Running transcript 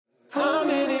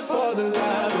for the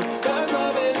love, cause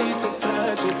loving needs to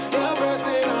touch it. You're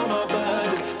pressing on my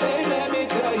buttons, babe, let me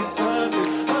tell you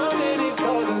something. I'm in it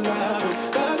for the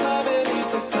love, cause loving needs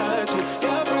to touch it.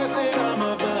 You're pressing on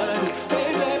my buttons,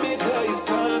 babe, let me tell you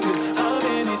something. I'm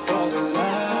in it for the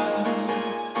love.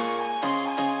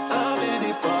 I'm in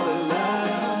it for the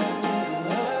love.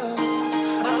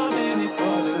 I'm in it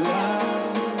for the love.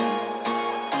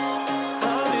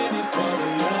 I'm in it for the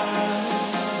love.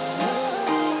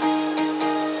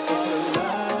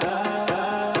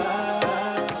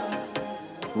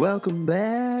 Welcome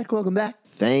back. Welcome back.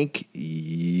 Thank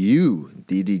you.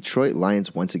 The Detroit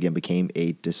Lions once again became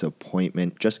a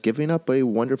disappointment, just giving up a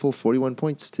wonderful 41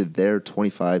 points to their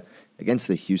 25 against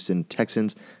the Houston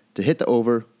Texans to hit the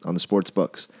over on the sports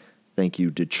books. Thank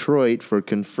you, Detroit, for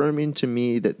confirming to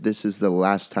me that this is the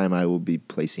last time I will be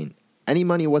placing any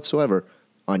money whatsoever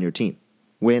on your team.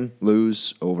 Win,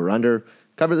 lose, over, under,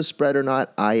 cover the spread or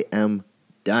not, I am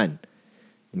done.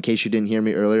 In case you didn't hear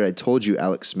me earlier, I told you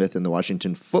Alex Smith and the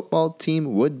Washington football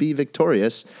team would be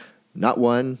victorious. Not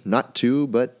one, not two,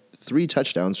 but 3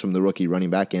 touchdowns from the rookie running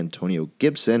back Antonio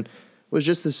Gibson. Was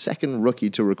just the second rookie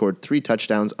to record 3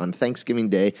 touchdowns on Thanksgiving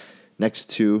Day, next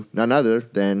to none other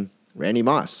than Randy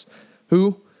Moss,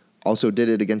 who also did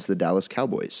it against the Dallas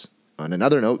Cowboys. On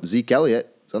another note, Zeke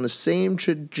Elliott is on the same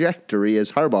trajectory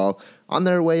as Harbaugh, on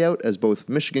their way out as both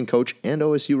Michigan coach and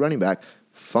OSU running back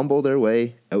fumble their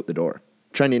way out the door.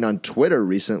 Trending on Twitter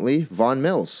recently, Vaughan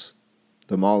Mills,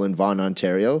 the mall in Vaughan,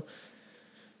 Ontario,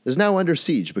 is now under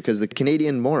siege because the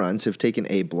Canadian morons have taken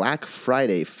a Black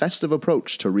Friday festive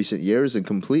approach to recent years and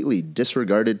completely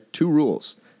disregarded 2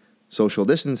 rules: social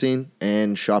distancing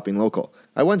and shopping local.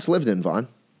 I once lived in Vaughan.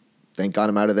 Thank God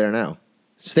I'm out of there now.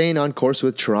 Staying on course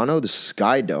with Toronto, the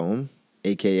Sky Dome,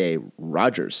 aka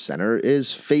Rogers Centre,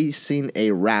 is facing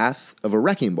a wrath of a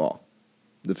wrecking ball.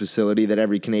 The facility that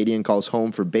every Canadian calls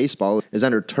home for baseball is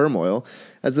under turmoil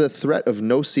as the threat of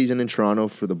no season in Toronto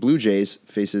for the Blue Jays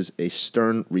faces a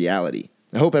stern reality.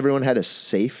 I hope everyone had a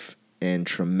safe and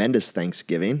tremendous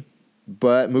Thanksgiving.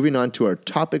 But moving on to our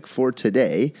topic for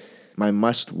today, my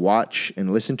must-watch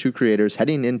and listen to creators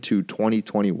heading into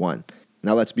 2021.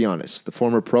 Now let's be honest, the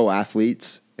former pro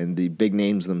athletes and the big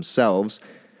names themselves,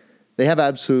 they have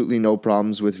absolutely no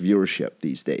problems with viewership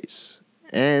these days.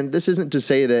 And this isn't to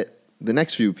say that the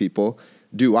next few people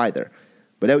do either.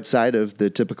 But outside of the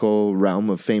typical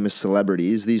realm of famous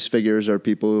celebrities, these figures are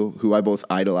people who I both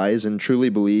idolize and truly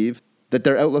believe that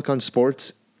their outlook on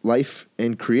sports, life,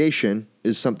 and creation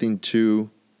is something to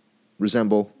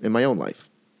resemble in my own life.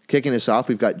 Kicking us off,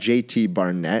 we've got JT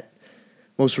Barnett,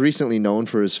 most recently known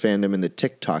for his fandom in the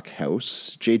TikTok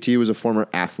house. JT was a former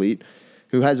athlete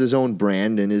who has his own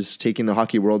brand and is taking the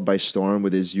hockey world by storm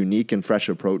with his unique and fresh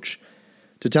approach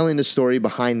to telling the story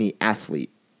behind the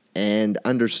athlete and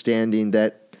understanding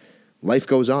that life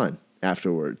goes on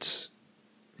afterwards.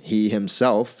 He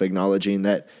himself acknowledging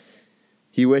that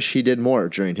he wished he did more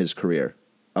during his career,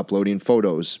 uploading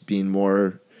photos, being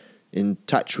more in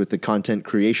touch with the content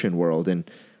creation world, and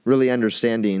really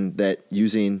understanding that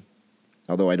using,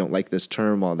 although I don't like this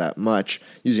term all that much,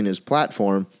 using his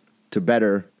platform to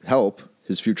better help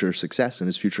his future success and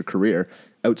his future career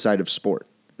outside of sport.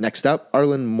 Next up,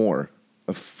 Arlen Moore,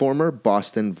 a former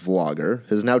Boston vlogger,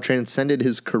 has now transcended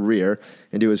his career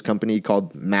into his company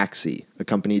called Maxi, a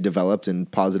company developed in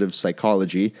positive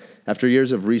psychology. After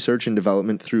years of research and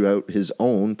development throughout his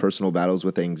own personal battles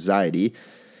with anxiety,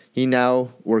 he now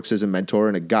works as a mentor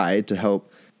and a guide to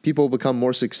help people become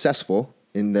more successful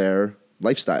in their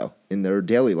lifestyle, in their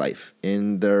daily life,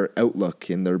 in their outlook,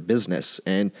 in their business,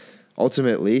 and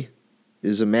ultimately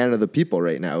is a man of the people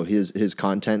right now. His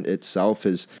content itself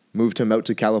has moved him out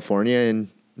to California,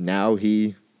 and now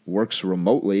he works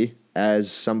remotely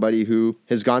as somebody who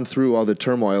has gone through all the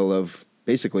turmoil of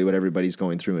basically what everybody's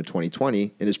going through in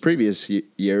 2020 in his previous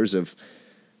years of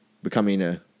becoming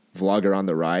a vlogger on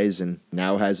the rise, and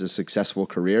now has a successful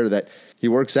career that he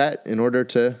works at in order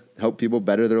to help people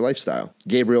better their lifestyle.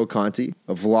 Gabriel Conti,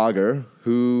 a vlogger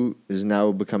who is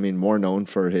now becoming more known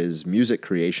for his music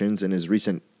creations and his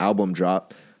recent album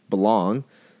drop, Belong,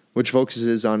 which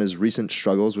focuses on his recent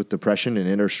struggles with depression and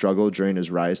inner struggle during his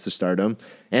rise to stardom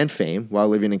and fame while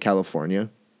living in California.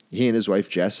 He and his wife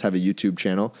Jess have a YouTube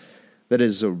channel that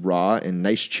is a raw and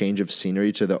nice change of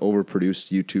scenery to the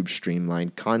overproduced YouTube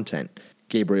streamlined content.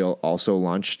 Gabriel also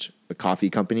launched a coffee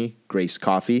company, Grace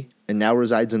Coffee, and now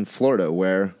resides in Florida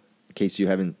where, in case you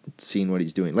haven't seen what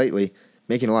he's doing lately,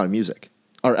 making a lot of music.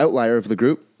 Our outlier of the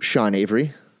group, Sean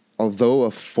Avery, although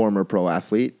a former pro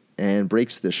athlete and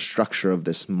breaks the structure of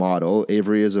this model,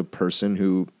 Avery is a person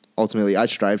who ultimately I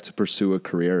strive to pursue a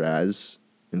career as,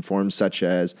 in forms such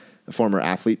as a former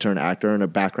athlete turned actor and a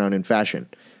background in fashion.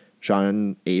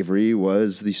 Sean Avery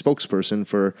was the spokesperson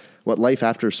for what life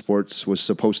after sports was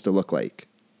supposed to look like.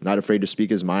 Not afraid to speak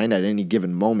his mind at any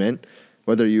given moment.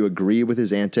 Whether you agree with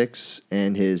his antics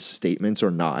and his statements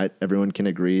or not, everyone can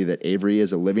agree that Avery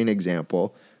is a living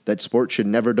example that sport should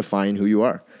never define who you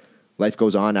are. Life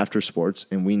goes on after sports,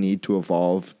 and we need to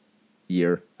evolve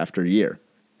year after year.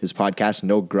 His podcast,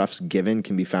 No Gruffs Given,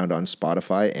 can be found on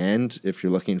Spotify, and if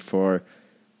you're looking for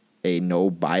a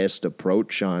no-biased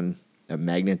approach on a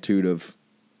magnitude of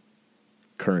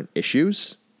current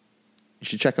issues, you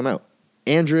should check him out.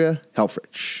 Andrea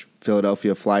Helfrich,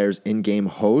 Philadelphia Flyers in-game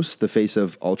host, the face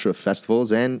of Ultra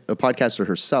Festivals, and a podcaster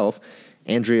herself,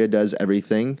 Andrea does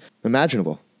everything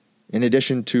imaginable. In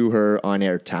addition to her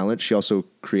on-air talent, she also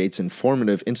creates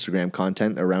informative Instagram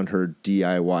content around her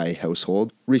DIY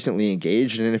household. Recently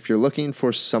engaged, and if you're looking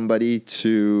for somebody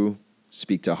to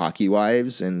speak to hockey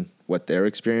wives and what their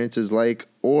experience is like,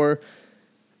 or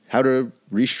how to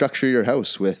restructure your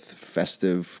house with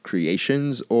festive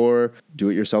creations or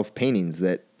do-it-yourself paintings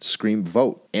that scream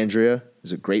vote, Andrea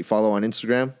is a great follow on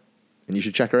Instagram, and you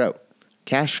should check her out.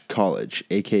 Cash College,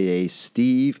 a.k.a.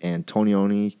 Steve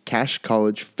Antonioni, Cash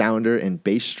College founder and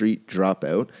Bay Street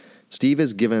dropout. Steve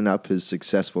has given up his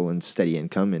successful and steady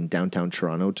income in downtown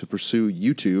Toronto to pursue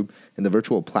YouTube and the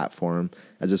virtual platform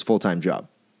as his full-time job.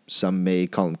 Some may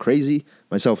call him crazy,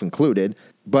 myself included,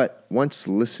 but once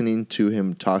listening to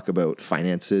him talk about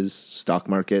finances, stock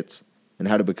markets, and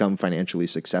how to become financially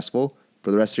successful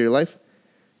for the rest of your life,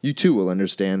 you too will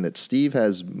understand that Steve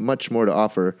has much more to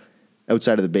offer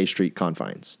outside of the Bay Street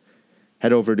confines.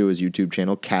 Head over to his YouTube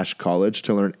channel, Cash College,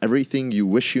 to learn everything you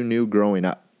wish you knew growing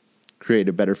up. Create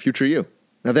a better future you.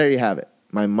 Now there you have it,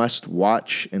 my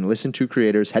must-watch and listen to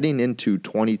creators heading into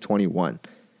 2021.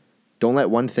 Don't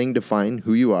let one thing define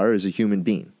who you are as a human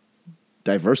being.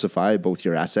 Diversify both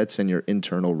your assets and your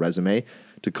internal resume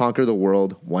to conquer the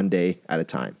world one day at a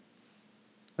time.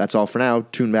 That's all for now.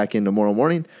 Tune back in tomorrow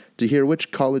morning to hear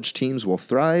which college teams will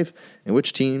thrive and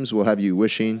which teams will have you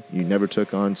wishing you never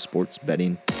took on sports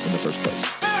betting in the first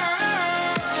place.